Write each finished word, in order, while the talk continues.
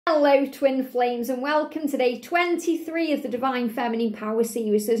Hello twin flames, and welcome to day 23 of the Divine Feminine Power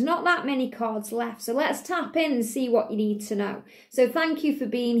series. There's not that many cards left, so let's tap in and see what you need to know. So thank you for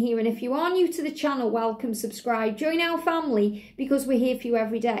being here, and if you are new to the channel, welcome, subscribe, join our family because we're here for you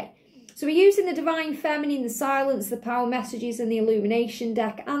every day. So we're using the Divine Feminine, the Silence, the Power Messages and the Illumination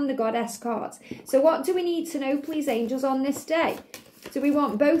deck and the Goddess cards. So what do we need to know, please, angels, on this day? Do we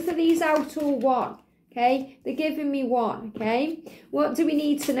want both of these out or one? Okay, they're giving me one, okay? What do we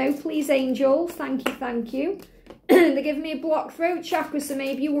need to know, please, angels? Thank you, thank you. They're giving me a blocked throat chakra, so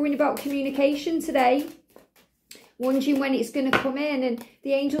maybe you're worrying about communication today, wondering when it's going to come in, and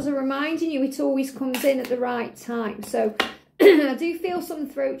the angels are reminding you it always comes in at the right time. So I do feel some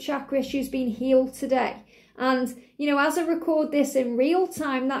throat chakra issues being healed today. And, you know, as I record this in real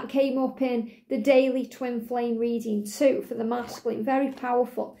time, that came up in the daily twin flame reading too for the masculine. Very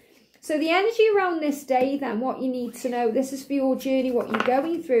powerful. So the energy around this day then, what you need to know, this is for your journey, what you're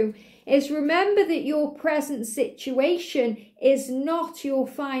going through, is remember that your present situation is not your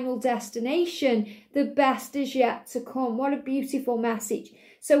final destination. The best is yet to come. What a beautiful message.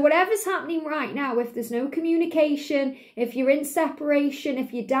 So whatever's happening right now, if there's no communication, if you're in separation,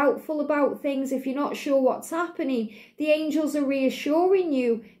 if you're doubtful about things, if you're not sure what's happening, the angels are reassuring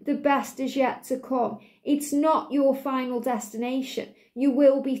you the best is yet to come. It's not your final destination. You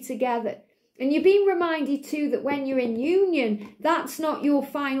will be together. And you're being reminded too that when you're in union, that's not your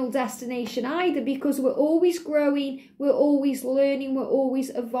final destination either, because we're always growing, we're always learning, we're always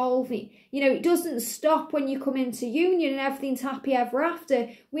evolving. You know, it doesn't stop when you come into union and everything's happy ever after.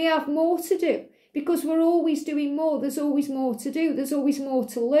 We have more to do because we're always doing more. There's always more to do. There's always more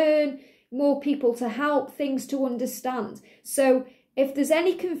to learn, more people to help, things to understand. So if there's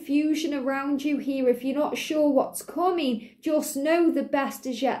any confusion around you here, if you're not sure what's coming, just know the best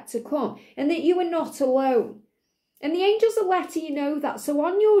is yet to come and that you are not alone. And the angels are letting you know that. So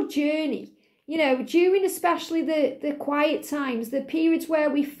on your journey, you know, during especially the quiet times, the periods where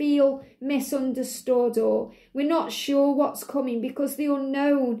we feel misunderstood or we're not sure what's coming because the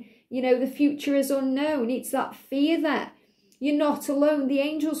unknown, you know, the future is unknown. It's that fear there. You're not alone. The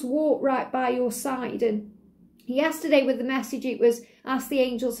angels walk right by your side. And yesterday with the message, it was ask the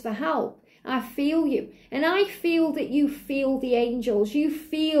angels for help. I feel you. And I feel that you feel the angels. You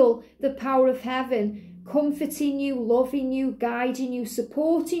feel the power of heaven comforting you, loving you, guiding you,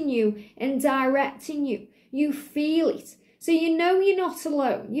 supporting you and directing you. You feel it. So you know you're not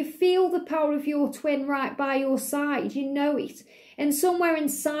alone. You feel the power of your twin right by your side. You know it. And somewhere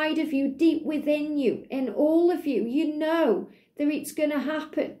inside of you, deep within you, in all of you, you know that it's going to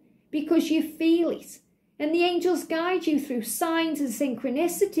happen because you feel it. And the angels guide you through signs and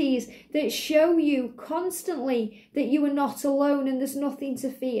synchronicities that show you constantly that you are not alone and there's nothing to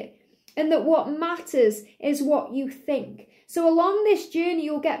fear. And that what matters is what you think. So along this journey,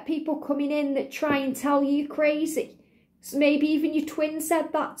 you'll get people coming in that try and tell you you're crazy. So maybe even your twin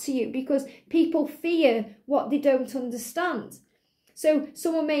said that to you because people fear what they don't understand. So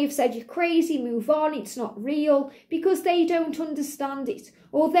someone may have said you're crazy, move on, it's not real, because they don't understand it.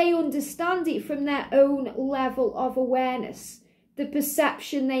 Or they understand it from their own level of awareness. The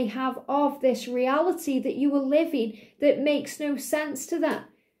perception they have of this reality that you are living that makes no sense to them.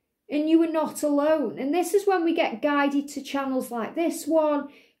 And you are not alone. And this is when we get guided to channels like this one,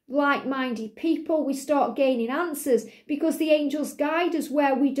 like-minded people, we start gaining answers because the angels guide us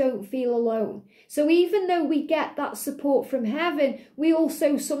where we don't feel alone. So even though we get that support from heaven, we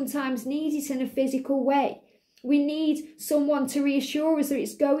also sometimes need it in a physical way. We need someone to reassure us that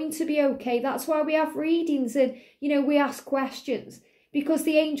it's going to be okay. That's why we have readings and, you know, we ask questions because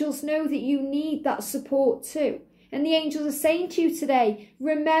the angels know that you need that support too. And the angels are saying to you today,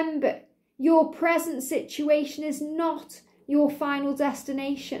 remember, your present situation is not your final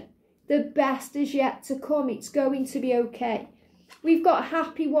destination. The best is yet to come. It's going to be okay. We've got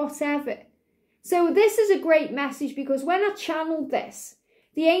happy whatever. So this is a great message because when I channeled this,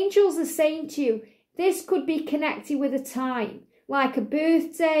 the angels are saying to you, this could be connected with a time, like a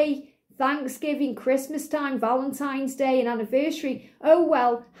birthday, Thanksgiving, Christmas time, Valentine's Day, an anniversary. Oh,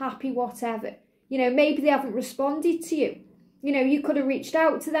 well, happy whatever. You know, maybe they haven't responded to you. You know, you could have reached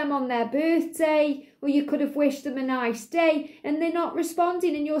out to them on their birthday, or you could have wished them a nice day, and they're not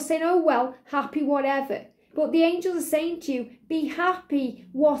responding, and you're saying, oh, well, happy whatever. But the angels are saying to you, be happy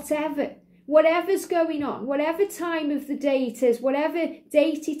whatever. Whatever's going on, whatever time of the day it is, whatever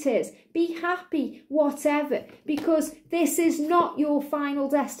date it is, be happy whatever, because this is not your final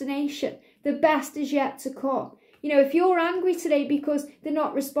destination. The best is yet to come. You know, if you're angry today because they're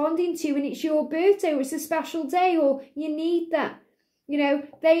not responding to you and it's your birthday or it's a special day or you need them, you know,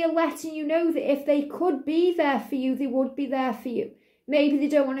 they are letting you know that if they could be there for you, they would be there for you. Maybe they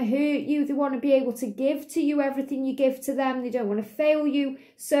don't want to hurt you. They want to be able to give to you everything you give to them. They don't want to fail you.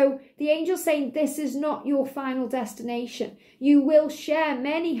 So the angel's saying this is not your final destination. You will share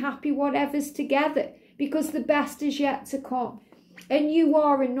many happy whatevers together because the best is yet to come. And you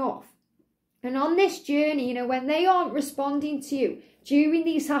are enough. And on this journey, you know, when they aren't responding to you during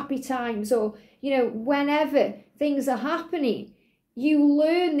these happy times, or, you know, whenever things are happening, you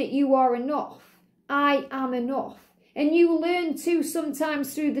learn that you are enough. I am enough. And you learn too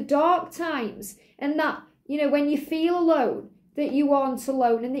sometimes through the dark times, and that, you know, when you feel alone, that you aren't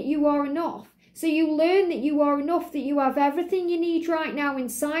alone and that you are enough. So you learn that you are enough, that you have everything you need right now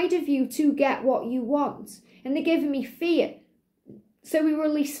inside of you to get what you want. And they're giving me fear. So we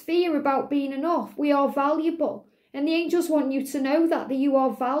release fear about being enough. We are valuable. And the angels want you to know that you are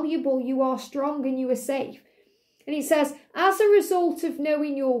valuable, you are strong, and you are safe. And it says, as a result of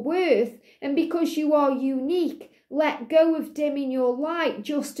knowing your worth, and because you are unique, let go of dimming your light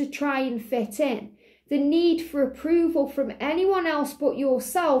just to try and fit in. The need for approval from anyone else but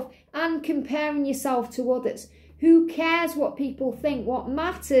yourself, and comparing yourself to others. Who cares what people think? What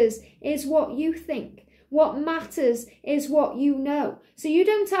matters is what you think. What matters is what you know. So you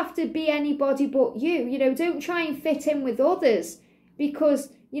don't have to be anybody but you. You know, don't try and fit in with others because,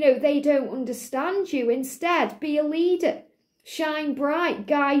 you know, they don't understand you. Instead, be a leader. Shine bright,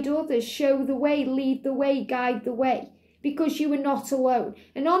 guide others, show the way, lead the way, guide the way. Because you are not alone.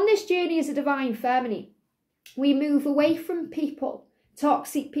 And on this journey as a divine feminine, we move away from people.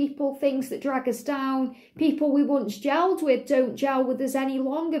 Toxic people, things that drag us down, people we once gelled with don't gel with us any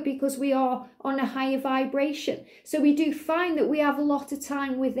longer because we are on a higher vibration. So we do find that we have a lot of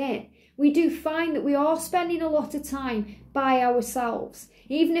time within. We do find that we are spending a lot of time by ourselves.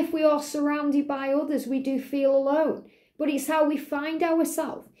 Even if we are surrounded by others, we do feel alone. But it's how we find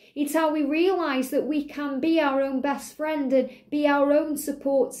ourselves. It's how we realise that we can be our own best friend and be our own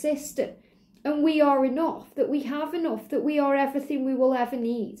support system. And we are enough, that we have enough, that we are everything we will ever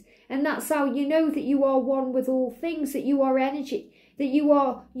need. And that's how you know that you are one with all things, that you are energy, that you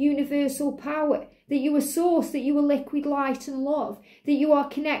are universal power, that you are source, that you are liquid light and love, that you are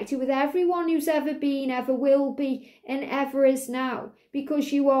connected with everyone who's ever been, ever will be, and ever is now.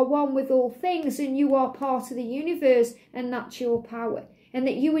 Because you are one with all things and you are part of the universe, and that's your power. And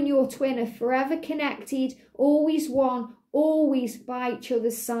that you and your twin are forever connected, always one, always by each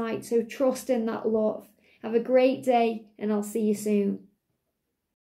other's side. So trust in that love. Have a great day, and I'll see you soon.